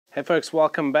Hey folks,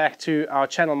 welcome back to our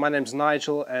channel. My name's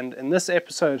Nigel, and in this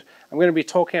episode I'm going to be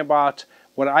talking about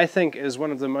what I think is one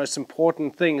of the most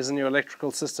important things in your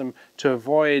electrical system to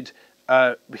avoid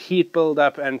heat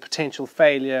buildup and potential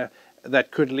failure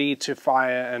that could lead to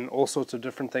fire and all sorts of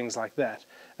different things like that.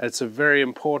 It's a very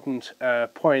important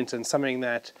point and something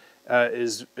that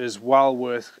is well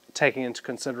worth taking into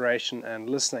consideration and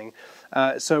listening.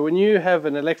 So when you have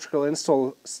an electrical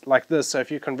install like this, so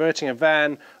if you're converting a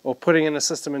van or putting in a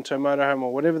system into a motorhome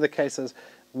or whatever the case is,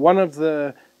 one of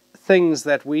the things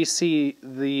that we see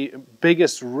the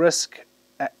biggest risk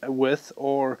with,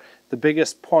 or the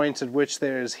biggest point at which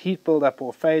there is heat buildup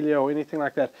or failure or anything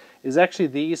like that, is actually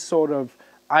these sort of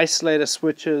isolator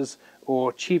switches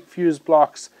or cheap fuse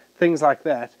blocks, things like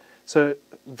that. So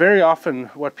very often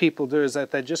what people do is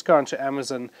that they just go onto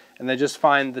Amazon and they just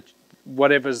find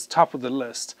whatever's top of the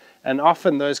list, and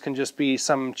often those can just be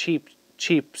some cheap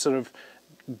sort of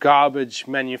garbage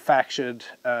manufactured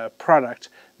product,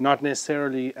 not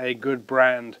necessarily a good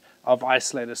brand of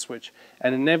isolator switch.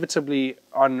 And inevitably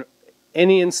on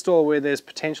any install where there's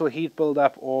potential heat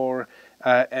buildup or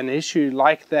an issue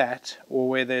like that, or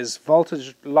where there's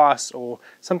voltage loss or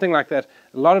something like that,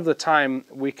 a lot of the time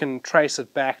we can trace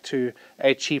it back to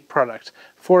a cheap product.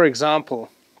 For example,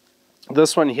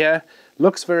 this one here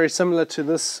looks very similar to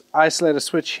this isolator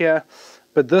switch here,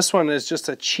 but this one is just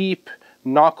a cheap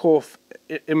knockoff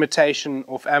imitation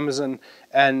of Amazon,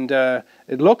 and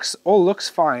it all looks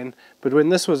fine, but when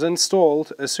this was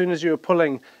installed, as soon as you were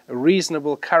pulling a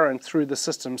reasonable current through the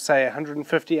system, say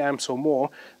 150 amps or more,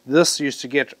 this used to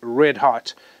get red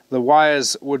hot. The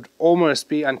wires would almost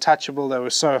be untouchable, they were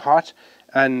so hot,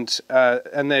 and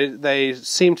they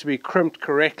seem to be crimped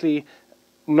correctly.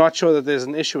 Not sure that there's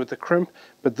an issue with the crimp,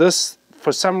 but this,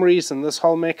 for some reason, this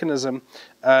whole mechanism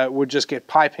would just get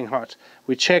piping hot.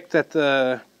 We checked that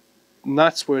the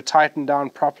nuts were tightened down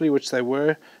properly, which they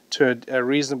were, to a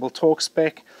reasonable torque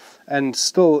spec, and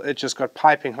still it just got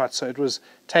piping hot. So it was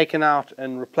taken out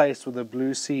and replaced with a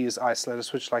Blue Seas isolator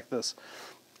switch like this.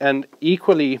 And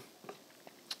equally,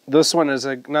 this one is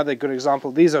another good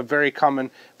example. These are very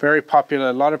common, very popular.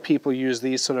 A lot of people use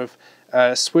these sort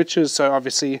of switches. So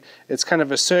obviously it's kind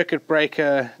of a circuit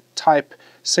breaker type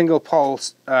single pole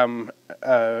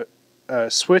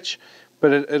switch,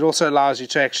 but it also allows you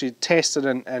to actually test it,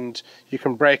 and you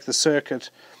can break the circuit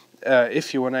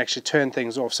if you want to actually turn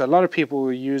things off. So a lot of people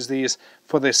will use these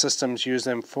for their systems, use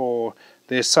them for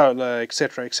their solar,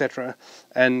 etc., etc.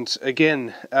 And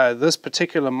again, this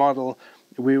particular model,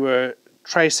 we were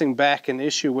tracing back an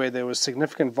issue where there was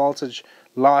significant voltage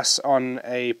loss on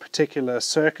a particular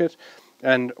circuit,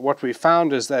 and what we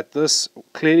found is that this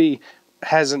clearly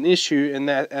has an issue in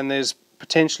that, and there's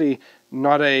potentially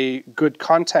not a good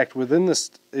contact within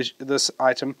this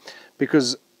item,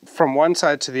 because from one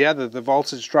side to the other the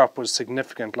voltage drop was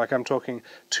significant, like I'm talking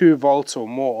 2 volts or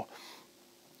more,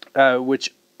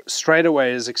 which straight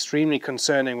away is extremely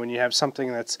concerning when you have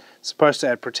something that's supposed to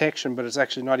add protection, but it's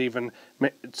actually not even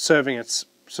serving its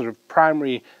sort of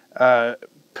primary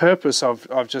purpose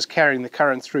of just carrying the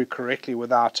current through correctly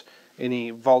without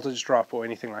any voltage drop or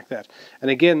anything like that.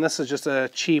 And again, this is just a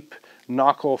cheap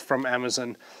knockoff from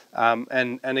Amazon,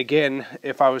 and again,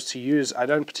 if I was to use, I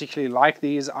don't particularly like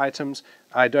these items,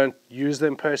 I don't use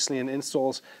them personally in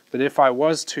installs, but if I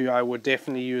was to, I would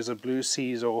definitely use a Blue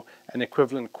Seas or an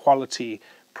equivalent quality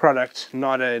product,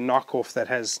 not a knockoff that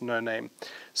has no name.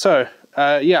 So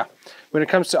yeah, when it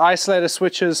comes to isolator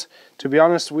switches, to be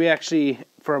honest, we actually,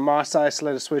 for a master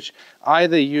isolator switch,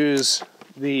 either use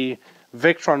the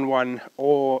Victron one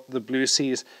or the Blue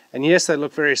Seas, and yes, they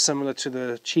look very similar to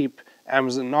the cheap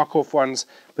Amazon knockoff ones,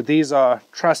 but these are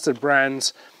trusted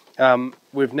brands.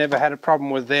 We've never had a problem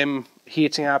with them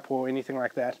heating up or anything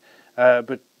like that,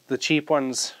 but the cheap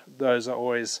ones, those are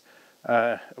always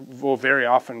or very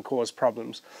often cause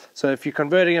problems. So if you're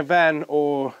converting a van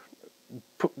or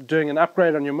doing an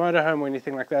upgrade on your motorhome or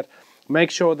anything like that,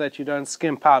 make sure that you don't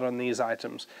skimp out on these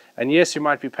items. And yes, you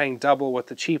might be paying double what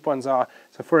the cheap ones are.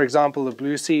 So for example, the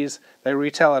Blue Seas, they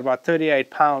retail at about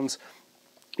 £38.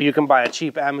 You can buy a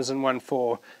cheap Amazon one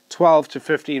for 12 to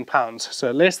 15 pounds,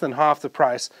 so less than half the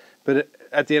price. But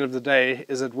at the end of the day,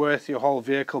 is it worth your whole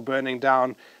vehicle burning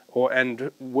down,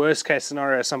 and worst case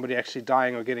scenario, somebody actually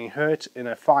dying or getting hurt in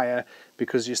a fire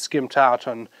because you skimped out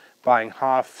on buying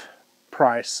half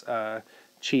price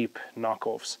cheap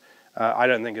knockoffs? I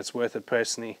don't think it's worth it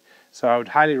personally. So I would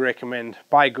highly recommend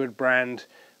buy good brand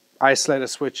isolator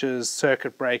switches,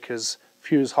 circuit breakers,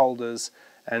 fuse holders,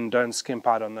 and don't skimp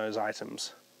out on those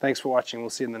items. Thanks for watching. We'll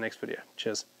see you in the next video.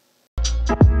 Cheers.